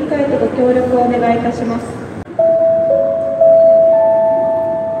ご理解とご協力をお願いいたします。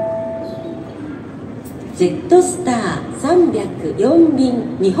ジェットスター304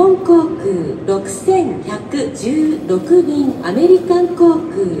便、日本航空6116便、アメリカン航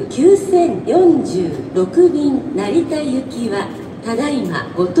空9046便、成田行きはただいま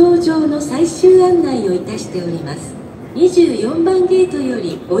ご搭乗の最終案内をいたしております。24番ゲートよ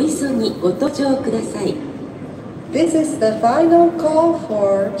りお急ぎご搭乗ください。This is the final call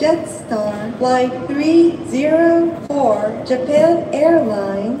for Jetstar Flight 304, Japan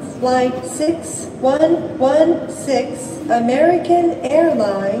Airlines Flight 6116, American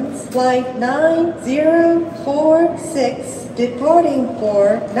Airlines Flight 9046, departing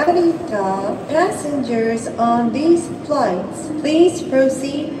for Narita. Passengers on these flights, please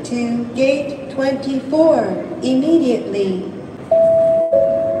proceed to Gate 24 immediately.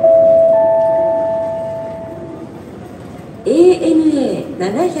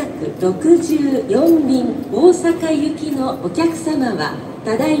 ANA764 便、大阪行きのお客様は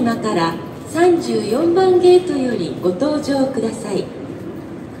ただいまから34番ゲートよりご搭乗ください。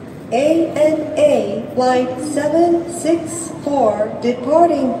ANA Flight 764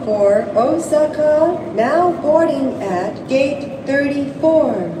 departing for Osaka, now boarding at Gate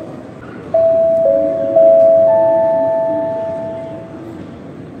 34.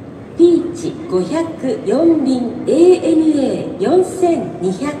 ピーチ504便、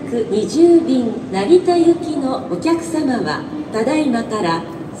ANA4220 便、成田行きのお客様はただいまから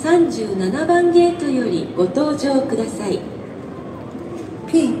37番ゲートよりご搭乗ください。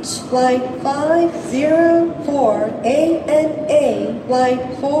Peach Flight 504, ANA Flight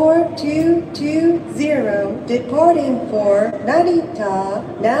 4220, departing for Narita,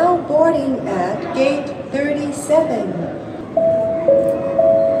 now boarding at Gate 37.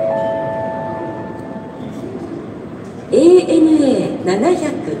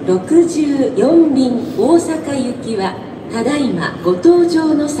 ANA764 便、大阪行きはただいまご搭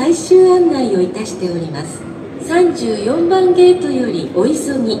乗の最終案内をいたしております。34番ゲートよりお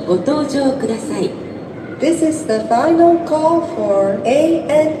急ぎご搭乗ください。This is the final call for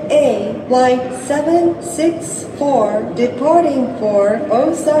ANA Flight 764, departing for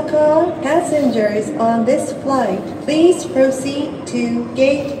Osaka. Passengers on this flight, please proceed to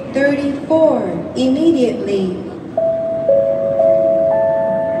Gate 34 immediately.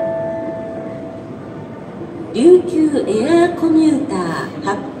 琉球エアーコミューター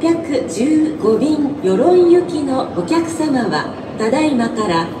815便、鎧行きのお客様はただいまか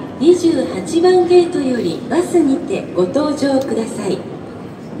ら28番ゲートよりバスにてご搭乗ください。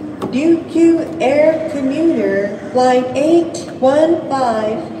Ryukyu Air Commuter Flight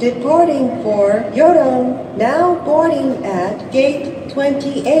 815, departing for Yorong, now boarding at Gate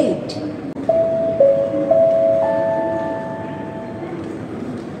 28.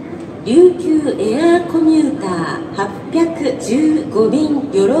 琉球エアーコミューター815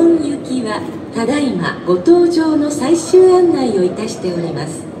便、鎧行きはただいまご搭乗の最終案内をいたしておりま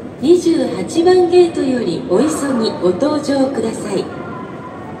す。28番ゲートよりお急ぎご搭乗ください。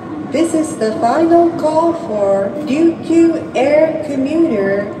This is the final call for Ryukyu Air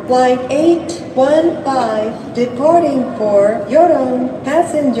Commuter Flight 815, departing for Yorong.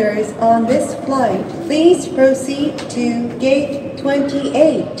 Passengers on this flight, please proceed to Gate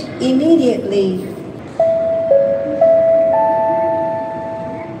 28 immediately.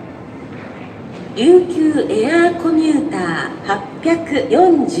 琉球エアーコミューター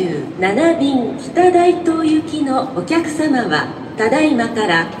847便、北大東行きのお客様はただいまか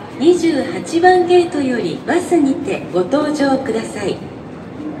ら28番ゲートよりバスにてご搭乗ください。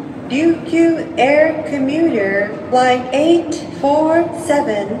Ryukyu Air Commuter Flight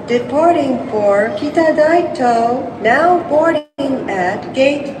 847, departing for Kitadaito, now boarding at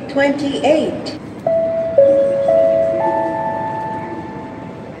Gate 28.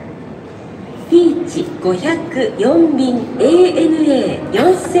 ピーチ504便、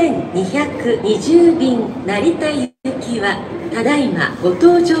ANA4220 便、成田行きはただいまご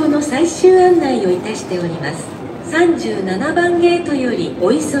搭乗の最終案内をいたしております。37番ゲートより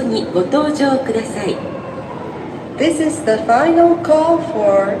お急ぎご搭乗ください。This is the final call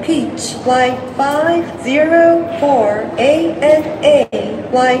for Peach Flight 504, ANA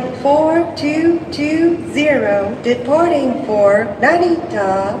Flight 4220, departing for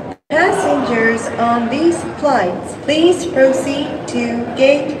Narita. Passengers on these flights, please proceed to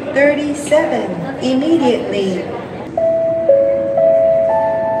gate 37 immediately.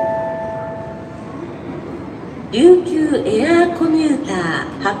 琉球エアーコミュータ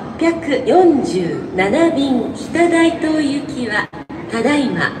ー847便北大東行きはただい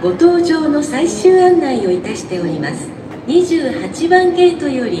まご搭乗の最終案内をいたしております。28番ゲート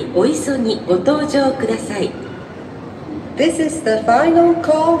よりお急ぎご搭乗ください。This is the final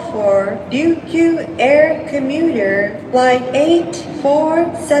call for Ryukyu Air Commuter Flight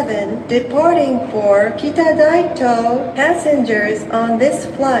 847 departing for Kitadaito. Passengers on this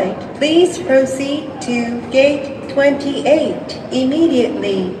flight, please proceed to gate 28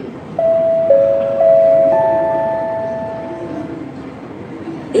 immediately.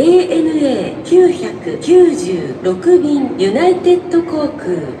 ANA 996便ユナイテッド航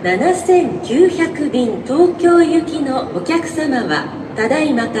空7900便東京行きのお客様はただ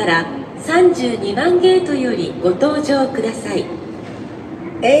いまから32番ゲートよりご搭乗ください。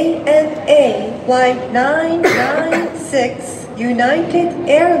 ANA Flight 996 United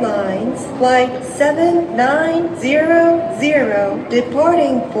Airlines Flight 7900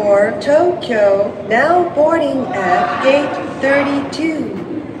 departing for Tokyo, now boarding at gate 32.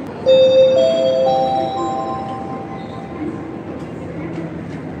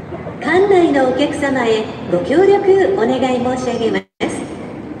 館内のお客様へご協力お願い申し上げます。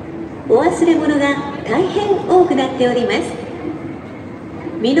お忘れ物が大変多くなっております。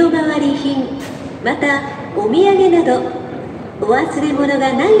身の回り品、またお土産などお忘れ物が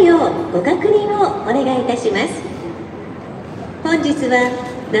ないようご確認をお願いいたします。本日は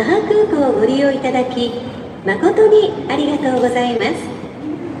那覇空港をご利用いただき誠にありがとうございます。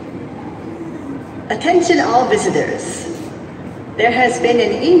Attention all visitors. There has been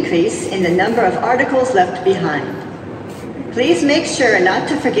an increase in the number of articles left behind. Please make sure not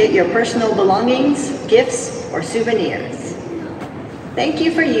to forget your personal belongings, gifts, or souvenirs. Thank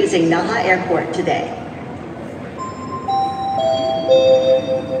you for using Naha Airport today.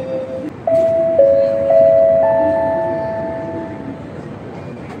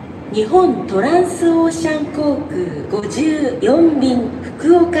 日本トランスオーシャン航空54便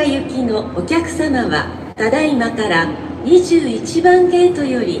福岡行きのお客様はただいまから21番ゲート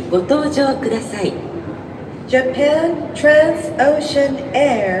よりご搭乗ください。 Japan Transocean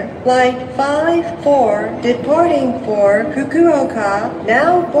Air Flight 54 departing for Fukuoka,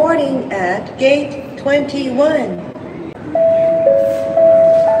 now boarding at gate 21.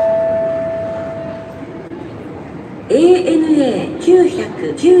 ANA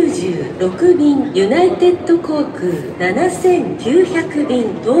 996便ユナイテッド航空7900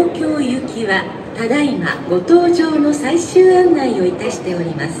便東京行きはただいまご搭乗の最終案内をいたしてお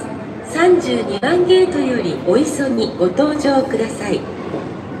ります。32番ゲートよりお急ぎご搭乗ください。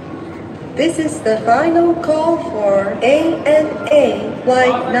 This is the final call for ANA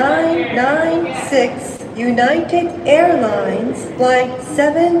Flight 996 United Airlines Flight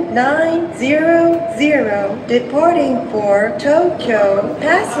 7900 departing for Tokyo.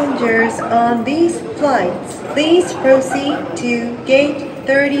 Passengers on these flights, please proceed to gate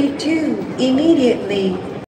 32 immediately.